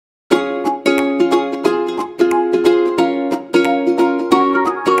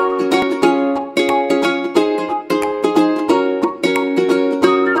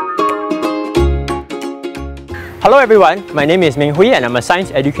Hello everyone, my name is Ming Hui and I'm a science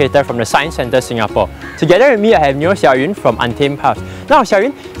educator from the Science Centre Singapore. Together with me I have Neo Xiaoyun from Untamed Paths. Now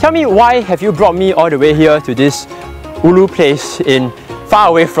Xiaoyun, tell me why have you brought me all the way here to this ulu place in far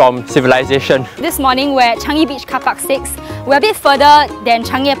away from civilization? This morning we're at Changi Beach Car Park 6. We're a bit further than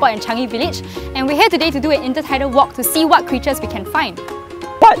Changi Airport and Changi Village, and we're here today to do an intertidal walk to see what creatures we can find.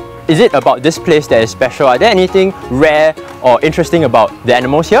 What is it about this place that is special? Are there anything rare or interesting about the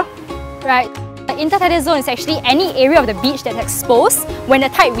animals here? Right. The intertidal zone is actually any area of the beach that's exposed when the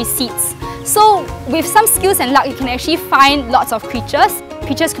tide recedes. So with some skills and luck, you can actually find lots of creatures.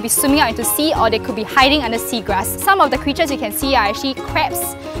 Creatures could be swimming out into sea or they could be hiding under seagrass. Some of the creatures you can see are actually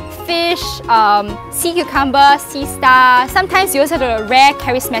crabs, fish, sea cucumber, sea star. Sometimes you also have rare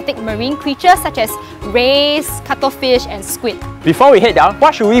charismatic marine creatures such as rays, cuttlefish and squid. Before we head down,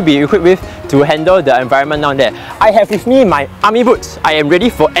 what should we be equipped with to handle the environment down there? I have with me my army boots. I am ready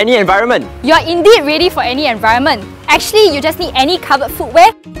for any environment. You are indeed ready for any environment. Actually, you just need any covered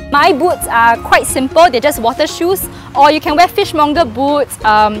footwear. My boots are quite simple, they're just water shoes, or you can wear fishmonger boots.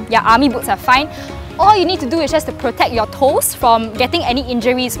 Army boots are fine. All you need to do is just to protect your toes from getting any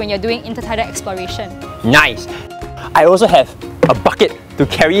injuries when you're doing intertidal exploration. Nice! I also have a bucket to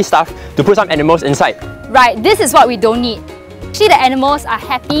carry stuff to put some animals inside. Right, this is what we don't need. Actually, the animals are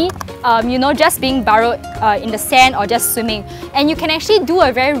happy, just being burrowed in the sand or just swimming. And you can actually do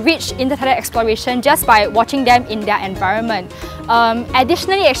a very rich intertidal exploration just by watching them in their environment.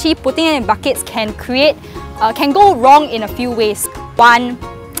 Additionally, actually putting them in buckets can go wrong in a few ways. One,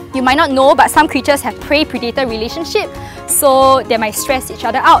 you might not know, but some creatures have prey-predator relationship, so they might stress each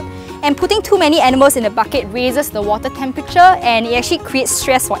other out. And putting too many animals in the bucket raises the water temperature and it actually creates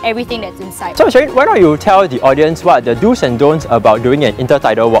stress for everything that's inside. So Sharon, why don't you tell the audience what are the do's and don'ts about doing an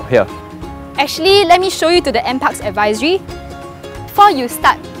intertidal walk here? Actually, let me show you to the NParks advisory. Before you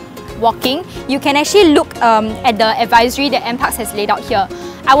start walking, you can actually look at the advisory that NParks has laid out here.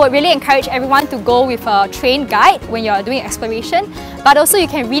 I would really encourage everyone to go with a trained guide when you're doing exploration, but also you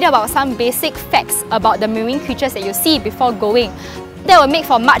can read about some basic facts about the marine creatures that you see before going. That will make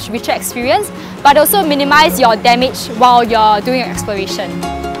for a much richer experience, but also minimize your damage while you're doing your exploration.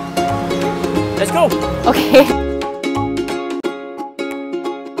 Let's go! Okay.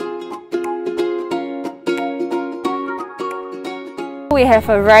 We have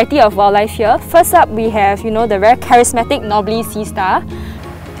a variety of wildlife here. First up, we have, the very charismatic knobbly sea star.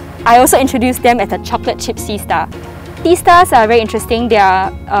 I also introduced them as a chocolate chip sea star. Sea stars are very interesting. They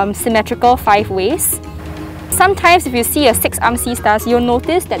are symmetrical 5 ways. Sometimes if you see a 6-armed sea stars, you'll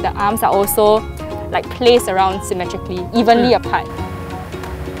notice that the arms are also placed around symmetrically, evenly apart.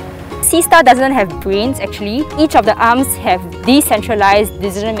 Sea star doesn't have brains actually. Each of the arms have decentralized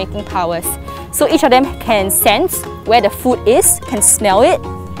decision-making powers. So each of them can sense where the food is, can smell it,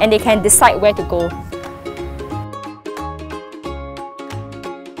 and they can decide where to go.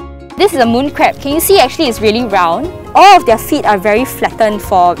 This is a moon crab. Can you see actually it's really round? All of their feet are very flattened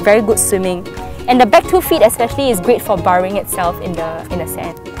for very good swimming. And the back 2 feet especially is great for burrowing itself in the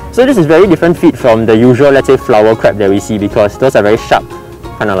sand. So this is very different feet from the usual, let's say, flower crab that we see because those are very sharp,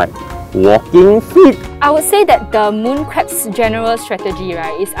 kind of like walking feet. I would say that the moon crab's general strategy,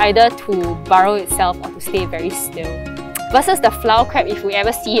 is either to burrow itself or to stay very still. Versus the flower crab, if we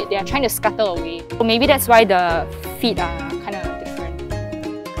ever see it, they are trying to scuttle away. So maybe that's why the feet are kind of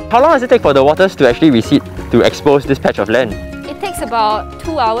different. How long does it take for the waters to actually recede to expose this patch of land? It takes about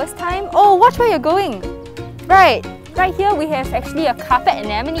 2 hours time. Oh, watch where you're going. Right here we have actually a carpet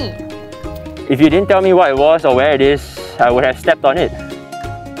anemone. If you didn't tell me what it was or where it is, I would have stepped on it.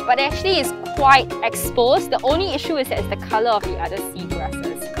 But actually it's quite exposed. The only issue is that it's the colour of the other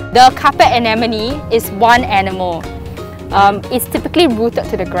seagrasses. The carpet anemone is one animal. It's typically rooted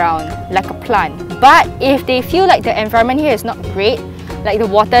to the ground, like a plant. But if they feel like the environment here is not great, like the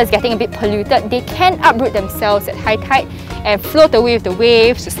water is getting a bit polluted, they can uproot themselves at high tide and float away with the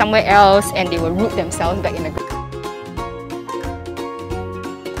waves to somewhere else and they will root themselves back in the ground.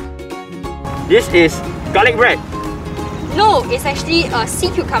 This is garlic bread. No, it's actually a sea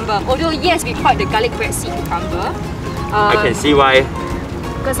cucumber. Although yes, we call it the garlic bread sea cucumber. I can see why.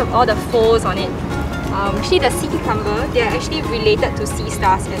 Because of all the folds on it. Actually the sea cucumber, they are actually related to sea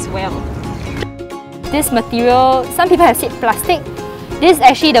stars as well. This material, some people have said plastic. This is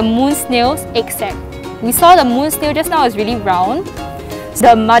actually the moon snail's egg sac. We saw the moon snail just now is really round.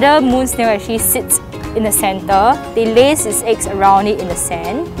 The mother moon snail actually sits in the center. They lays its eggs around it in the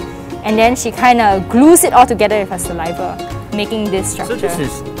sand. And then she kind of glues it all together with her saliva, making this structure. So this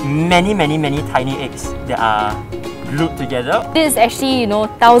is many tiny eggs that are glued together? This is actually,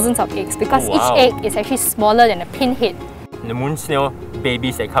 thousands of eggs because each egg is actually smaller than a pinhead. The moon snail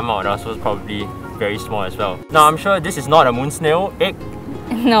babies that come out are also probably very small as well. Now I'm sure this is not a moon snail egg.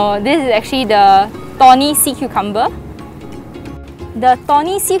 No, this is actually the thorny sea cucumber. The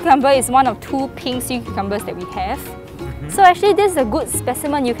thorny sea cucumber is one of 2 pink sea cucumbers that we have. So actually this is a good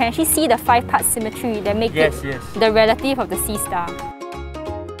specimen. You can actually see the 5-part symmetry that make it the relative of the sea star.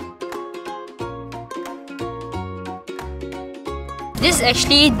 This is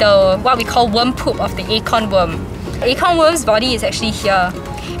actually what we call worm poop of the acorn worm. The acorn worm's body is actually here,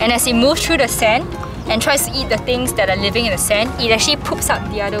 and as it moves through the sand and tries to eat the things that are living in the sand, it actually poops out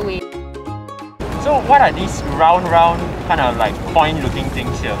the other way. So what are these round kind of like coin looking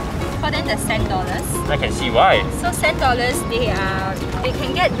things here? For them, the sand dollars. I can see why. So sand dollars, they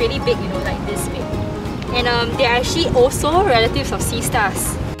can get really big, you know, like this big. And they are actually also relatives of sea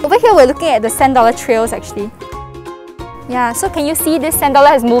stars. Over here we're looking at the sand dollar trails actually. Yeah, so can you see this sand dollar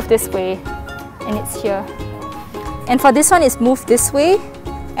has moved this way and it's here. And for this one it's moved this way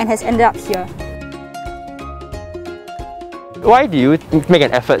and has ended up here. Why do you make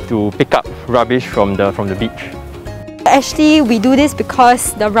an effort to pick up rubbish from the beach? Actually, we do this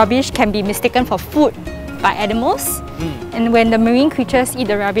because the rubbish can be mistaken for food by animals. And when the marine creatures eat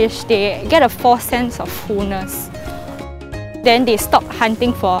the rubbish, they get a false sense of fullness. Then they stop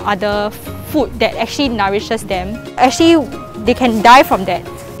hunting for other food that actually nourishes them. Actually, they can die from that.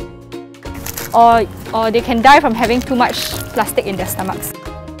 Or they can die from having too much plastic in their stomachs.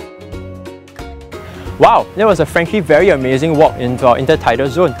 Wow, that was a frankly very amazing walk into our intertidal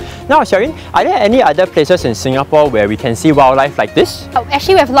zone. Now, Xiaoyun, are there any other places in Singapore where we can see wildlife like this?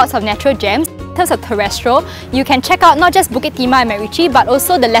 Actually, we have lots of natural gems. In terms of terrestrial, you can check out not just Bukit Timah and MacRitchie, but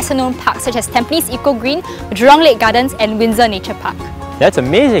also the lesser known parks such as Tampines Eco Green, Jurong Lake Gardens and Windsor Nature Park. That's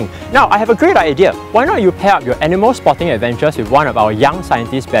amazing! Now, I have a great idea. Why not you pair up your animal spotting adventures with one of our young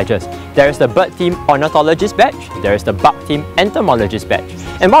scientist badges? There is the bird team ornithologist badge, there is the bug team entomologist badge.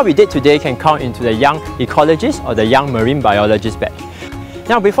 And what we did today can count into the young ecologist or the young marine biologist badge.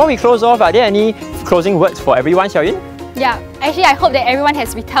 Now, before we close off, are there any closing words for everyone, Xiaoyun? Yeah, actually I hope that everyone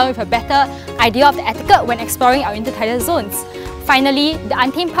has returned with a better idea of the etiquette when exploring our intertidal zones. Finally, the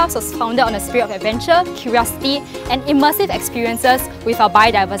Untamed Paths was founded on a spirit of adventure, curiosity and immersive experiences with our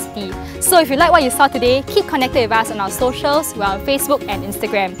biodiversity. So if you like what you saw today, keep connected with us on our socials, we're on Facebook and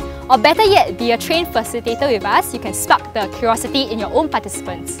Instagram. Or better yet, be a trained facilitator with us, you can spark the curiosity in your own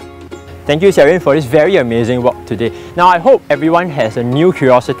participants. Thank you, Xiaoyun, for this very amazing walk today. Now, I hope everyone has a new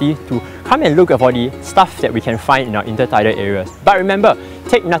curiosity to come and look at all the stuff that we can find in our intertidal areas. But remember,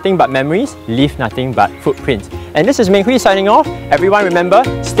 take nothing but memories, leave nothing but footprints. And this is Meng Hui signing off. Everyone remember,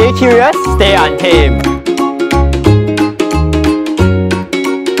 stay curious, stay untamed.